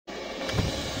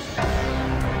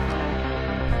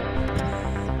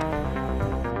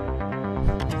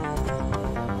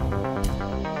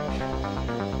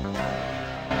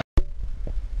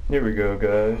Here we go,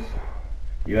 guys.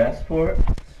 You asked for it?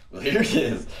 Well, here it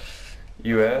is.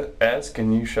 You ask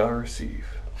and you shall receive.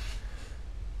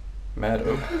 Mad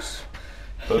Opus.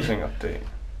 Posing update.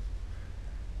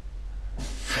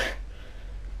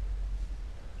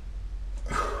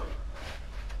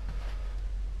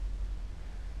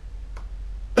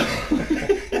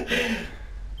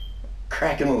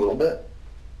 Cracking a little bit.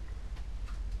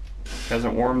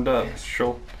 Hasn't warmed up.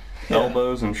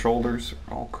 Elbows and shoulders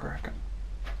are all cracking.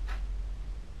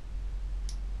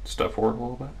 Step forward a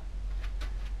little bit.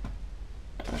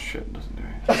 That shit doesn't do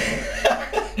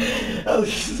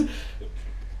anything.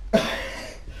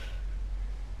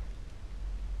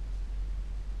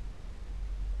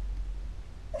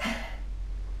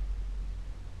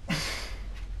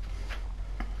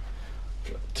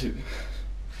 Two.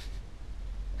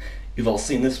 You've all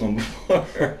seen this one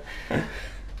before.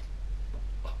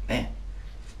 Oh, man.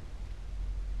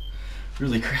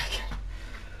 Really cracking.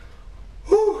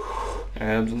 Whew.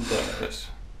 Abs and thighs.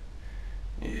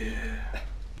 Yeah.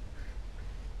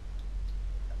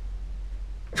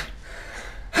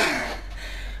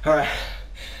 Alright.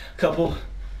 Couple.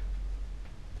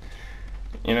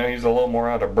 You know, he's a little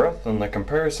more out of breath than the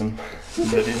comparison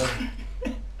video.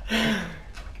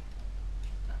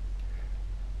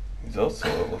 He's also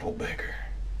a little bigger.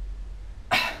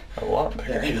 A lot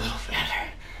bigger. Yeah, maybe a little fatter.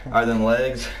 Alright, then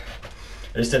legs.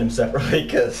 I just did them separately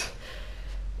because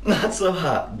not so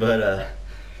hot, but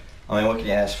I mean, what can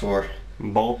you ask for?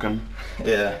 Bulking.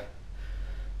 Yeah.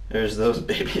 There's those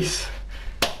babies.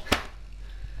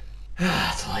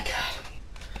 That's all I got.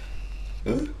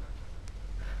 Ooh.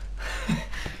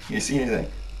 You see anything?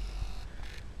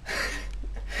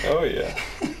 Oh yeah.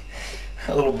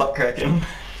 A little butt cracking.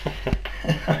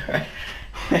 Alright.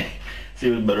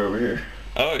 See what's better over here.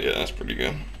 Oh yeah, that's pretty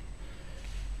good.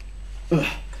 Ugh.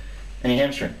 Any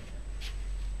hamstring?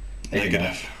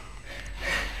 Negative.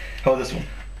 How about this one?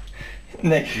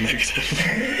 Negative.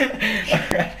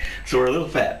 Alright, so we're a little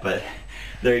fat, but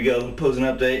there you go. Posing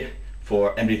update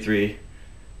for MD3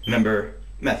 member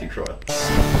Matthew Croyle.